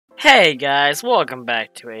Hey guys, welcome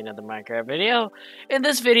back to another Minecraft video. In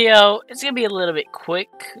this video, it's gonna be a little bit quick,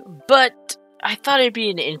 but I thought it'd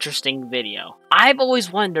be an interesting video. I've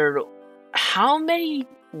always wondered how many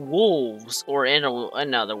wolves, or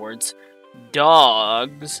in other words,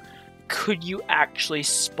 dogs, could you actually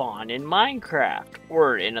spawn in Minecraft,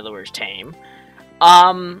 or in other words, tame.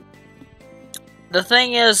 The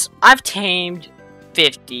thing is, I've tamed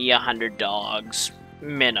 50, 100 dogs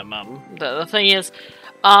minimum. The thing is,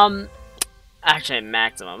 actually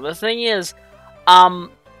maximum. The thing is, that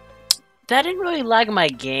didn't really lag my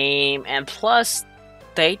game, and plus,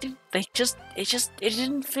 it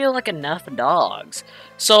didn't feel like enough dogs.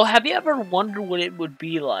 So, have you ever wondered what it would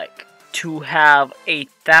be like to have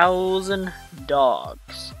 1,000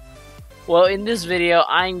 dogs? Well, in this video,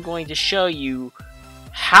 I'm going to show you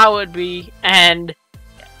how it'd be, and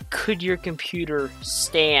could your computer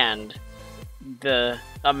stand the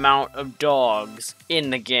amount of dogs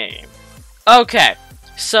in the game. Okay,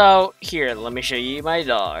 so here, let me show you my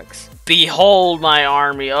dogs. Behold my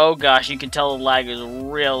army. Oh gosh, you can tell the lag is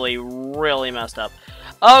really messed up.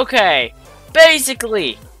 Okay,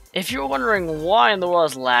 basically, if you're wondering why in the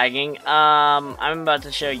world is lagging, I'm about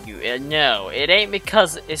to show you. No,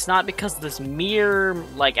 it's not because this mere,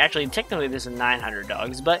 actually technically this is 900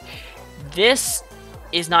 dogs, but this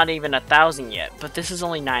is not even 1,000 yet, but this is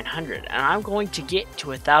only 900, and I'm going to get to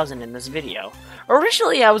 1,000 in this video.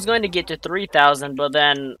 Originally, I was going to get to 3,000, but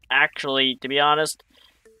then, actually, to be honest,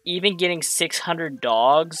 even getting 600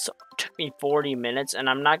 dogs took me 40 minutes, and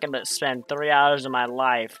I'm not going to spend 3 hours of my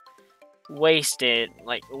life wasting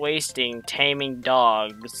taming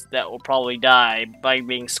dogs that will probably die by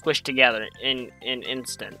being squished together in an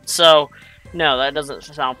instant. So, no, that doesn't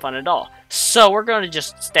sound fun at all. So we're going to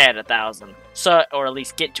just stay at 1,000. So, or at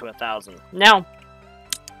least get to 1,000. Now,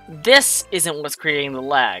 this isn't what's creating the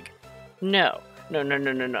lag. No.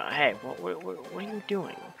 Hey, what are you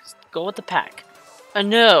doing? Go with the pack.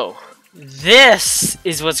 No. This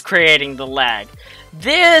is what's creating the lag.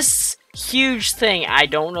 This huge thing, I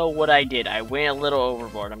don't know what I did. I went a little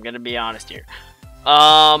overboard. I'm going to be honest here.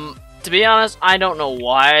 To be honest, I don't know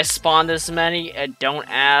why I spawned this many. Don't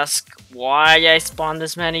ask why I spawned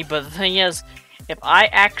this many, but the thing is, if I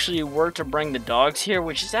actually were to bring the dogs here,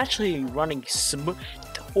 which is actually running smooth.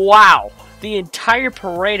 Wow! The entire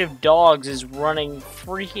parade of dogs is running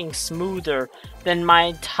freaking smoother than my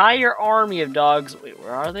entire army of dogs. Wait,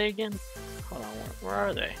 where are they again? Hold on, where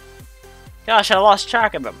are they? Gosh, I lost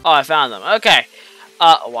track of them. Oh, I found them. Okay.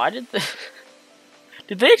 Why did they...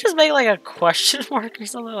 Did they just make like a question mark or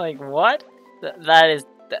something? Like what?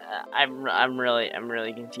 I'm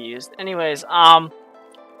really confused. Anyways, oh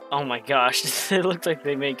my gosh, it looks like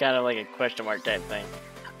they made kind of like a question mark type thing.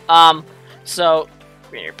 So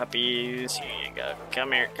come here, puppies. Here you go.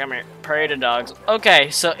 Come here, parade of dogs. Okay,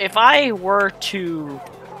 so if I were to,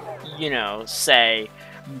 say,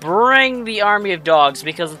 bring the army of dogs,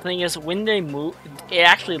 because the thing is, when they move, it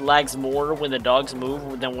actually lags more when the dogs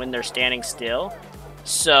move than when they're standing still.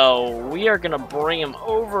 So, we are going to bring him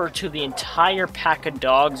over to the entire pack of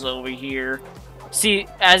dogs over here. See,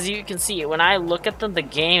 as you can see, when I look at them, the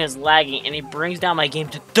game is lagging, and it brings down my game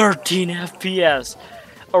to 13 FPS.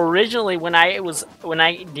 Originally, when I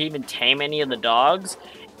didn't even tame any of the dogs,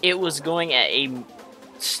 it was going at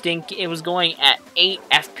it was going at 8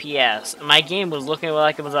 FPS. My game was looking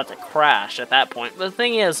like it was about to crash at that point. But the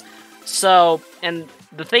thing is,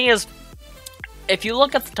 if you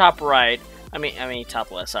look at the top right, I mean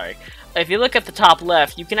top left, sorry. If you look at the top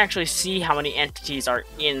left, you can actually see how many entities are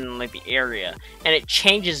in the area, and it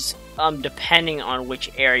changes depending on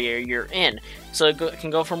which area you're in. So it can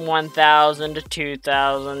go from 1,000 to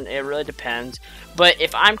 2,000. It really depends. But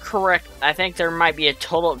if I'm correct, I think there might be a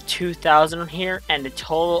total of 2,000 here and a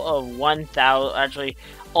total of 1,000. Actually,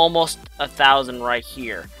 almost 1,000 right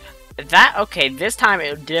here. Okay, this time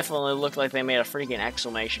it definitely looked like they made a freaking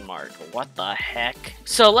exclamation mark. What the heck?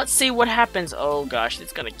 So let's see what happens. Oh gosh,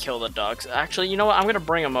 it's gonna kill the dogs. Actually, you know what? I'm gonna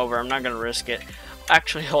bring them over. I'm not gonna risk it.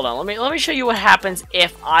 Actually, hold on. Let me show you what happens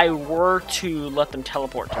if I were to let them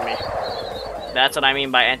teleport to me. That's what I mean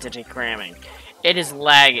by entity cramming. It is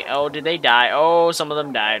lagging. Oh, did they die? Oh, some of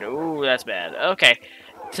them died. Ooh, that's bad. Okay,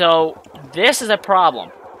 so this is a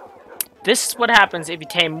problem. This is what happens if you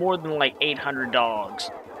tame more than 800 dogs.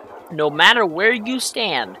 No matter where you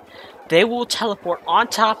stand, they will teleport on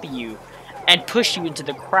top of you and push you into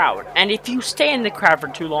the crowd. And if you stay in the crowd for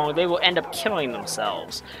too long, they will end up killing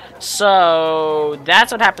themselves. So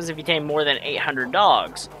that's what happens if you tame more than 800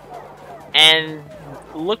 dogs. And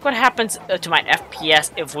look what happens to my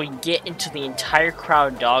FPS if we get into the entire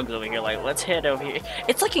crowd of dogs over here. Like, let's head over here.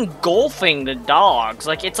 It's like engulfing the dogs.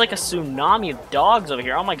 Like, it's like a tsunami of dogs over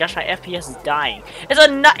here. Oh my gosh, my FPS is dying. It's a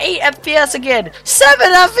 8 FPS again. 7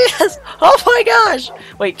 FPS. Oh my gosh.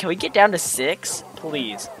 Wait, can we get down to 6?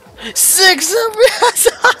 Please. 6 FPS.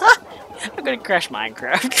 I'm gonna crash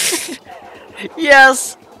Minecraft.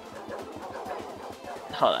 Yes.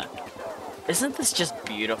 Hold on. Isn't this just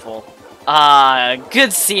beautiful?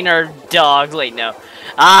 Good seeing our dogs. Wait, no.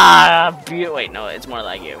 Wait, no, it's more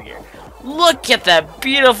like over here. Look at that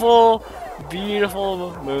beautiful,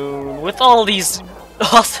 beautiful moon with all these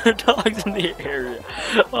awesome dogs in the area.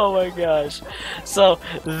 Oh my gosh. So,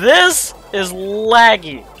 this is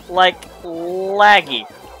laggy. Like, laggy.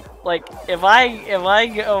 Like, if I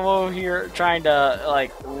go over here trying to,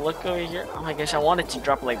 like, look over here. Oh my gosh, I wanted to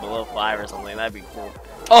drop, like, below 5 or something. That'd be cool.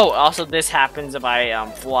 Oh, also this happens if I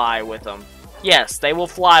fly with them. Yes, they will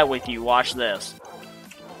fly with you. Watch this.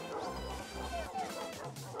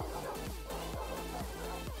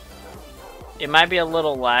 It might be a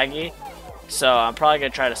little laggy, so I'm probably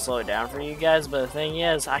gonna try to slow it down for you guys, but the thing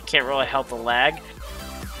is, I can't really help the lag.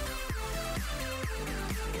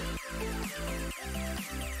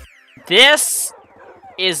 This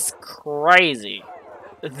is crazy.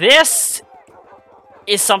 This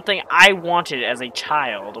is something I wanted as a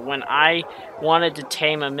child when I wanted to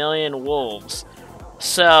tame 1,000,000 wolves.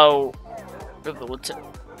 So,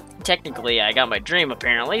 technically I got my dream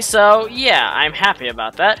apparently, so yeah, I'm happy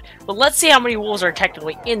about that. But let's see how many wolves are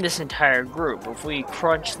technically in this entire group. If we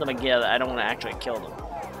crunch them together, I don't want to actually kill them.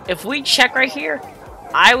 If we check right here,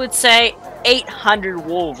 I would say 800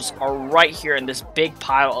 wolves are right here in this big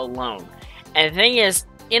pile alone. And the thing is,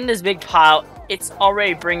 in this big pile, it's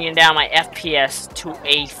already bringing down my FPS to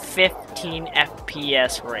a 15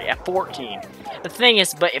 FPS rate, a 14. The thing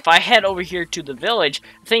is, but if I head over here to the village,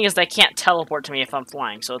 the thing is they can't teleport to me if I'm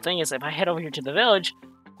flying. So the thing is, if I head over here to the village,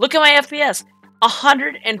 look at my FPS.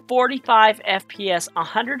 145 FPS,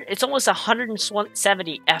 it's almost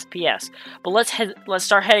 170 FPS. But let's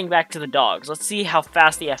start heading back to the dogs. Let's see how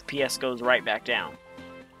fast the FPS goes right back down.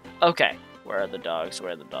 Okay, where are the dogs?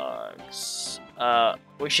 Where are the dogs?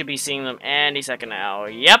 We should be seeing them any second now.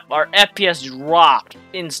 Yep, our FPS dropped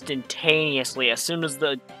instantaneously as soon as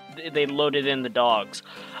they loaded in the dogs.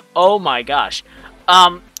 Oh my gosh.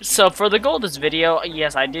 So for the goal of this video,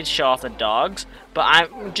 yes, I did show off the dogs, but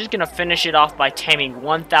I'm just gonna finish it off by taming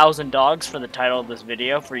 1,000 dogs for the title of this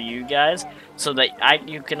video for you guys, so that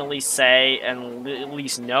you can at least say and at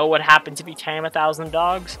least know what happens if you tame 1,000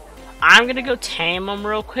 dogs. I'm gonna go tame them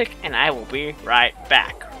real quick, and I will be right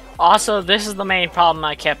back. Also, this is the main problem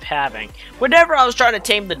I kept having. Whenever I was trying to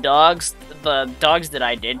tame the dogs that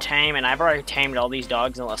I did tame, and I've already tamed all these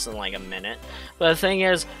dogs in less than like a minute. But the thing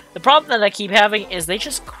is, the problem that I keep having is they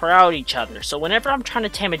just crowd each other. So whenever I'm trying to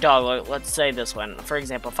tame a dog, like, let's say this one, for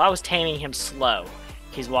example, if I was taming him slow,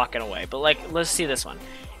 he's walking away. But like, let's see this one.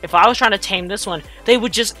 If I was trying to tame this one, they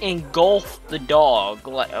would just engulf the dog.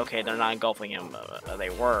 Like, okay, they're not engulfing him, they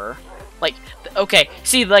were. Like, okay,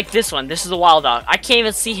 see, like this one, this is a wild dog. I can't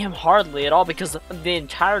even see him hardly at all because the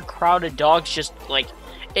entire crowd of dogs just, like,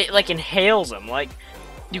 it, like, inhales him. Like,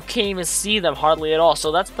 you can't even see them hardly at all.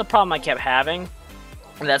 So that's the problem I kept having.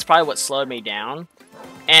 And that's probably what slowed me down.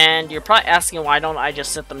 And you're probably asking why don't I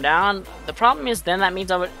just sit them down? The problem is then that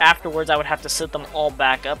means afterwards I would have to sit them all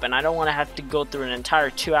back up. And I don't want to have to go through an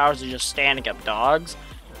entire 2 hours of just standing up dogs.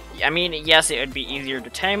 I mean, yes, it would be easier to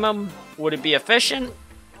tame them. Would it be efficient?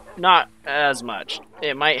 Not as much.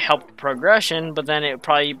 It might help progression, but then it would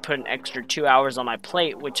probably put an extra 2 hours on my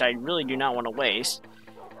plate, which I really do not want to waste.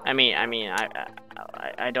 I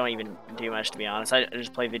don't even do much, to be honest. I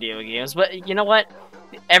just play video games, but you know what?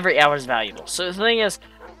 Every hour is valuable. So the thing is,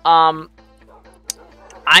 I'm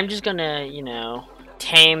just gonna, you know,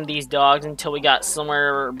 tame these dogs until we got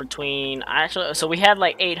somewhere between, actually, so we had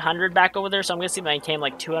like 800 back over there, so I'm gonna see if I can tame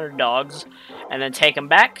like 200 dogs, and then take them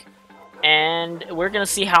back. And we're gonna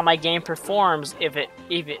see how my game performs, if it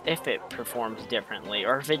performs differently,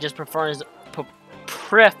 or if it just performs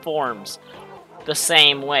the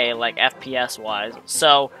same way, like FPS wise.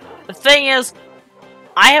 So the thing is,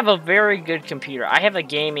 I have a very good computer. I have a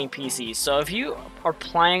gaming PC. So if you are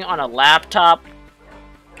playing on a laptop,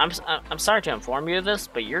 I'm sorry to inform you of this,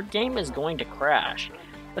 but your game is going to crash.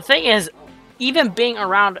 The thing is, even being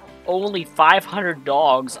around only 500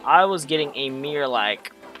 dogs, I was getting a mere,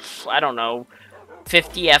 like, I don't know,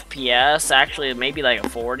 50 FPS, actually maybe like a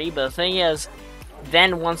 40, but the thing is,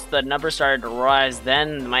 then once the numbers started to rise,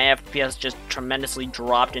 then my FPS just tremendously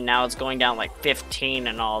dropped, and now it's going down like 15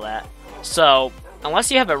 and all that. So,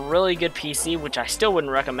 unless you have a really good PC, which I still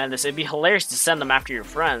wouldn't recommend this. It'd be hilarious to send them after your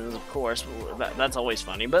friends, of course. That's always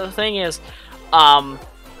funny. But the thing is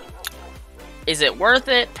it worth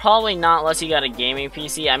it? Probably not, unless you got a gaming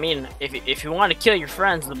PC. I mean, if you want to kill your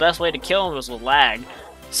friends, the best way to kill them was with lag.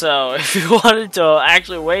 So if you wanted to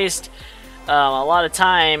actually waste a lot of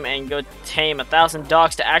time and go tame 1,000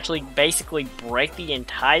 dogs to actually basically break the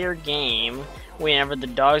entire game whenever the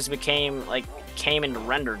dogs came into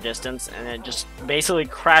render distance, and it just basically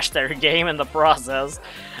crashed their game in the process.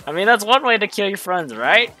 I mean, that's one way to kill your friends,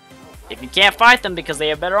 right? If you can't fight them because they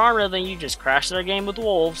have better armor than you, just crash their game with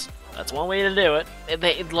wolves. That's one way to do it.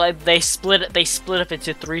 They split up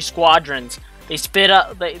into 3 squadrons. They split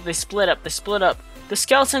up. The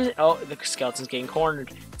skeleton. Oh, the skeleton's getting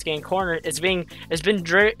cornered. It's getting cornered. It's being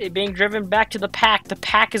driven back to the pack. The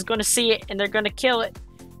pack is going to see it and they're going to kill it.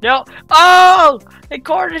 No. Oh, they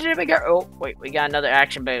cornered him again. Oh, wait, we got another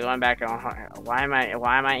action bait going back on. Why am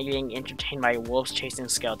I being entertained by wolves chasing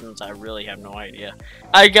skeletons? I really have no idea.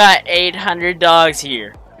 I got 800 dogs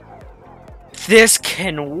here. This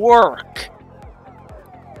can work.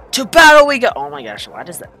 To battle we go. Oh my gosh, what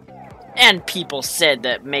is that? And people said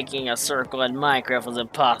that making a circle in Minecraft was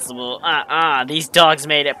impossible. These dogs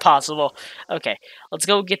made it possible. Okay, let's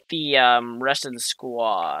go get the rest of the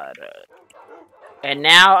squad. And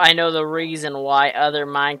now I know the reason why other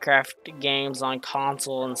Minecraft games on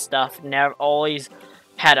console and stuff never always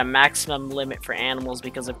had a maximum limit for animals,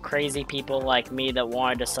 because of crazy people like me that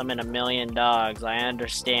wanted to summon 1,000,000 dogs. I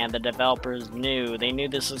understand the developers knew. They knew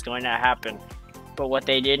this was going to happen. But what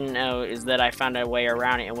they didn't know is that I found a way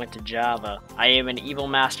around it and went to Java. I am an evil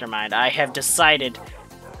mastermind. I have decided,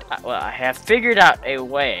 well, I have figured out a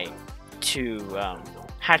way to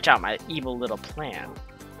hatch out my evil little plan.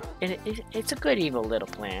 It's a good evil little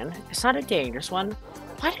plan. It's not a dangerous one.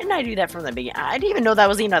 Why didn't I do that from the beginning? I didn't even know that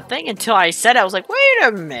was even a thing until I said it. I was like, wait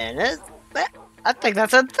a minute. I think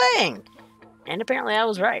that's a thing. And apparently I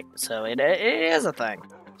was right. So it is a thing.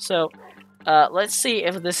 So let's see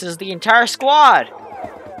if this is the entire squad.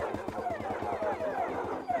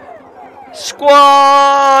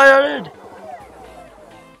 Squad!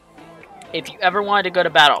 If you ever wanted to go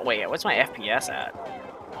to battle... Wait, what's my FPS at?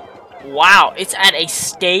 Wow, it's at a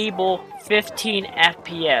stable 15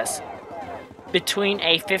 FPS. Between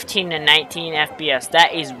a 15 and 19 FPS.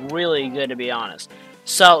 That is really good, to be honest.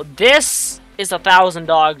 So this is 1,000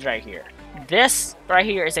 dogs right here. This right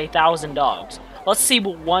here is 1,000 dogs. Let's see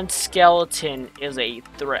what one skeleton is a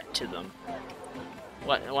threat to them.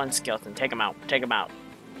 One skeleton. Take him out. Take him out.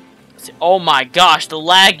 Oh my gosh, the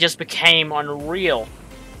lag just became unreal.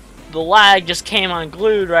 The lag just came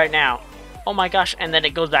unglued right now. Oh my gosh, and then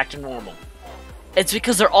it goes back to normal. It's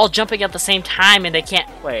because they're all jumping at the same time and they can't...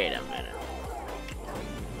 Wait a minute.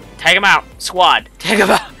 Take him out, squad. Take him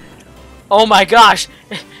out. Oh my gosh.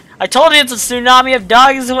 I told you it's a tsunami of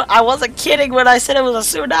dogs. I wasn't kidding when I said it was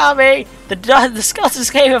a tsunami. The skeletons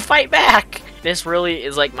can't even fight back. This really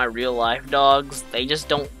is like my real life dogs. They just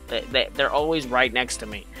don't... They're always right next to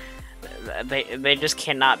me. They just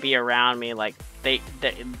cannot be around me. Like they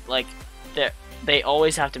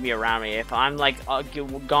always have to be around me. If I'm like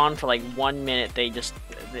gone for like 1 minute, they just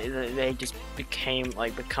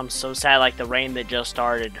become so sad, like the rain that just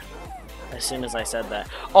started. As soon as I said that,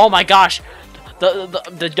 oh my gosh,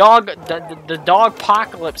 the dog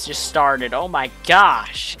apocalypse just started. Oh my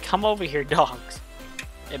gosh, come over here, dogs.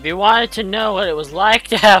 If you wanted to know what it was like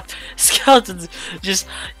to have skeletons just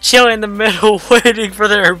chilling in the middle waiting for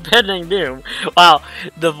their impending doom. Wow,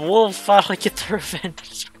 the wolves finally get their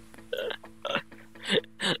revenge.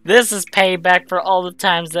 This is payback for all the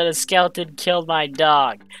times that a skeleton killed my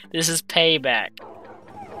dog. This is payback.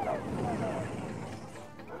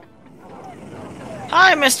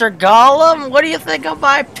 Hi, Mr. Gollum. What do you think of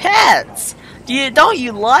my pets? Don't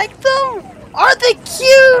you like them? Aren't they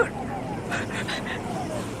cute?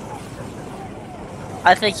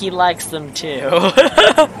 I think he likes them too.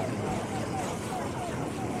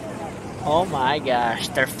 Oh my gosh,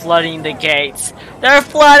 they're flooding the gates. They're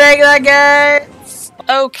flooding the gates!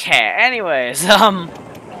 Okay, anyways,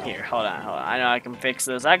 here, hold on. I know I can fix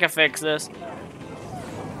this. I can fix this.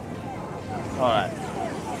 Hold on.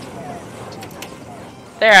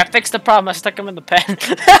 There, I fixed the problem. I stuck him in the pen.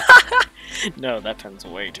 No, that pen's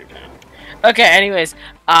way too tiny. Okay, anyways,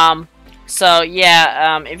 so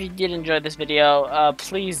yeah, if you did enjoy this video,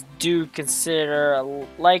 please do consider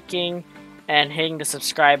liking and hitting the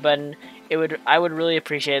subscribe button. I would really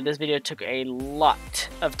appreciate it. This video took a lot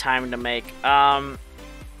of time to make.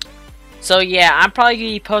 So yeah, I'm probably gonna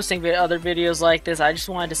be posting other videos like this. I just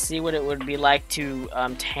wanted to see what it would be like to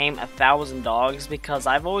tame 1,000 dogs, because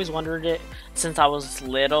I've always wondered it since I was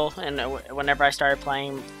little, and whenever I started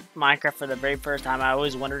playing Minecraft for the very first time, I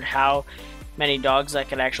always wondered how many dogs I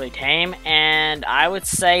could actually tame, and I would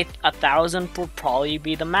say 1,000 would probably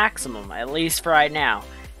be the maximum, at least for right now.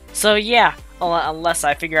 So yeah, unless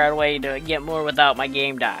I figure out a way to get more without my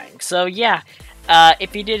game dying. So yeah.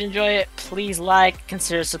 If you did enjoy it, please like,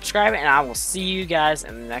 consider subscribing, and I will see you guys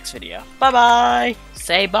in the next video. Bye-bye!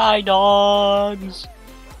 Say bye, dogs!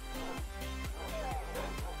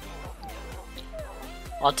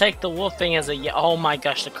 I'll take the wolf thing as a oh my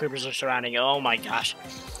gosh, the creepers are surrounding it. Oh my gosh.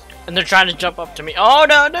 And they're trying to jump up to me. Oh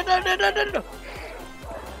no, no, no, no, no, no, no!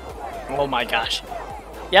 Oh my gosh.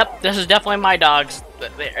 Yep, this is definitely my dogs.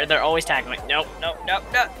 They're always tagging me. No, no, no,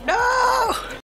 no, no!